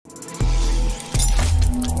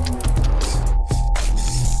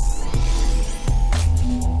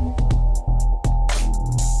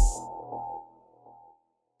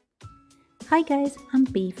Hi guys, I'm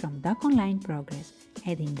P from doc.online.progress,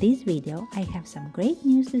 and in this video I have some great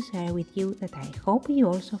news to share with you that I hope you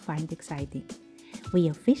also find exciting. We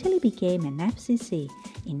officially became an FCC.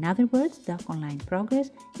 In other words, doc.online.progress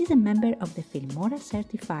is a member of the Filmora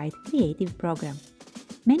Certified Creative Program.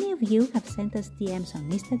 Many of you have sent us DMs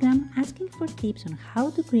on Instagram asking for tips on how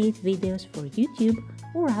to create videos for YouTube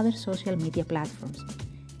or other social media platforms.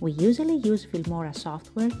 We usually use Filmora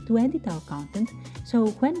software to edit our content, so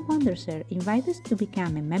when Wondershare invited us to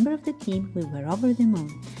become a member of the team, we were over the moon,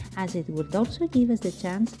 as it would also give us the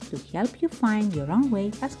chance to help you find your own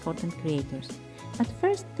way as content creators. But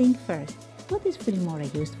first thing first, what is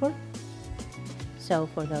Filmora used for? So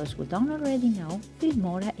for those who don't already know,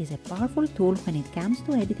 Filmora is a powerful tool when it comes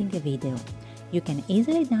to editing a video. You can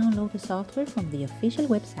easily download the software from the official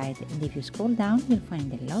website, and if you scroll down, you'll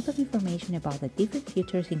find a lot of information about the different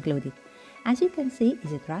features included. As you can see,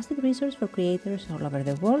 it's a trusted resource for creators all over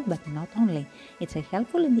the world, but not only. It's a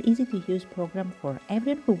helpful and easy to use program for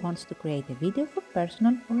everyone who wants to create a video for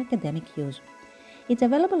personal or academic use. It's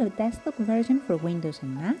available a desktop version for Windows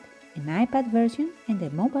and Mac, an iPad version, and a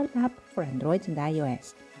mobile app for Android and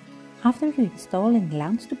iOS. After you install and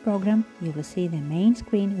launch the program, you will see the main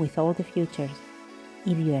screen with all the features.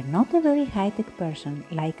 If you are not a very high-tech person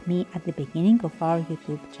like me at the beginning of our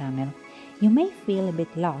YouTube channel, you may feel a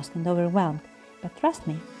bit lost and overwhelmed, but trust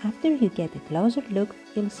me, after you get a closer look,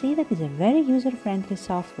 you'll see that it's a very user-friendly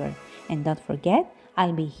software, and don't forget,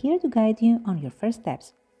 I'll be here to guide you on your first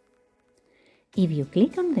steps. If you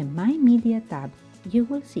click on the My Media tab, you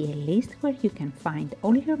will see a list where you can find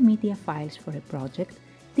all your media files for a project,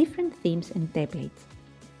 different themes and templates.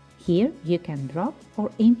 Here you can drop or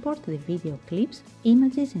import the video clips,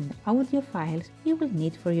 images and audio files you will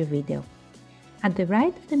need for your video. At the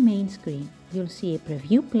right of the main screen, you'll see a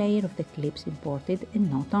preview player of the clips imported, and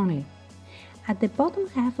not only. At the bottom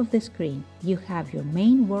half of the screen, you have your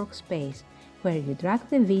main workspace where you drag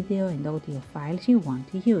the video and audio files you want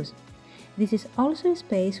to use. This is also a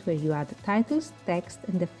space where you add titles, text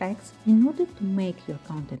and effects in order to make your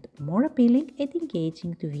content more appealing and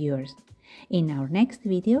engaging to viewers. In our next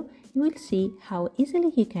video, you will see how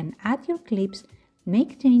easily you can add your clips,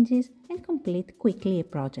 make changes and complete quickly a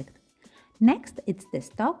project. Next, it's the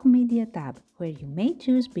Stock Media tab, where you may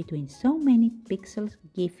choose between so many pixels,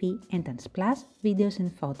 Giphy and Unsplash videos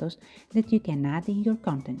and photos that you can add in your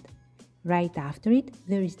content. Right after it,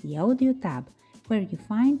 there is the Audio tab, where you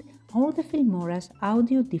find all the Filmora's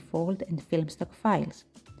audio default and Filmstock files.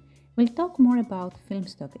 We'll talk more about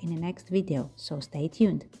Filmstock in the next video, so stay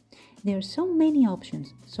tuned. There are so many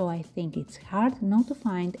options, so I think it's hard not to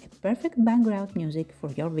find a perfect background music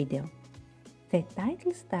for your video. The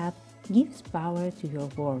Titles tab gives power to your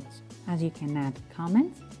words, as you can add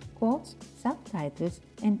comments, quotes, subtitles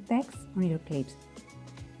and text on your clips.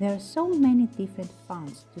 There are so many different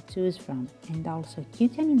fonts to choose from, and also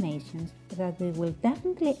cute animations that they will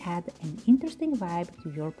definitely add an interesting vibe to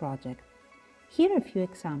your project. Here are a few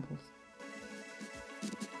examples.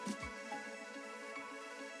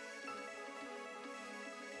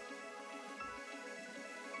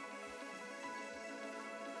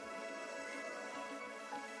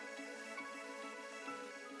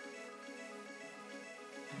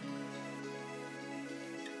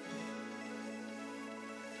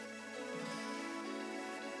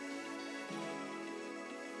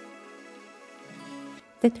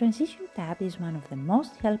 The Transition tab is one of the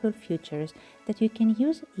most helpful features that you can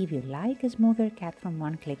use if you like a smoother cut from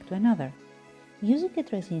one click to another. Using a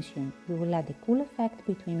transition, you will add a cool effect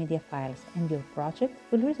between media files, and your project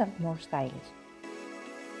will result more stylish.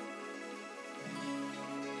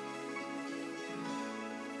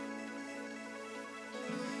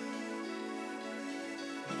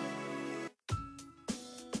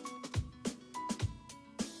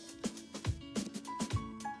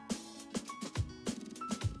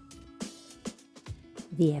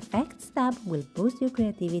 The Effects tab will boost your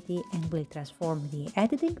creativity and will transform the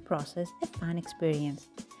editing process a fun experience.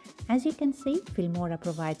 As you can see, Filmora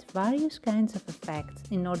provides various kinds of effects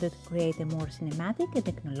in order to create a more cinematic and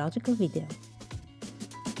technological video.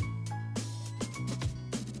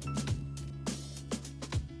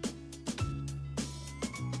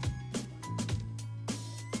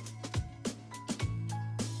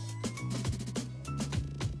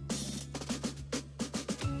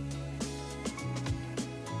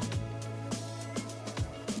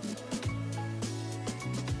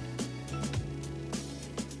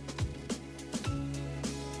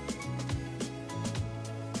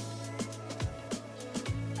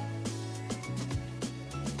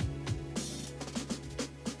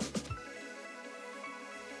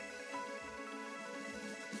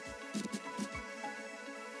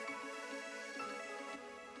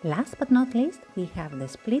 Last but not least, we have the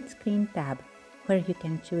split screen tab, where you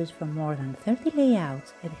can choose from more than 30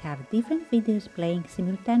 layouts and have different videos playing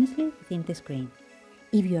simultaneously within the screen.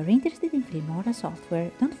 If you are interested in Filmora software,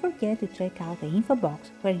 don't forget to check out the info box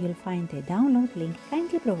where you'll find the download link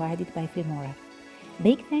kindly provided by Filmora.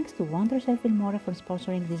 Big thanks to Wondershare Filmora for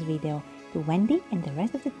sponsoring this video, to Wendy and the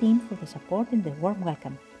rest of the team for the support and the warm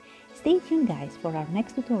welcome. Stay tuned guys for our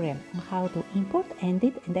next tutorial on how to import,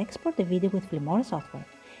 edit and export a video with Filmora software.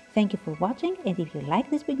 Thank you for watching, and if you like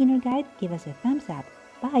this beginner guide, give us a thumbs up.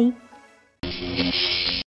 Bye!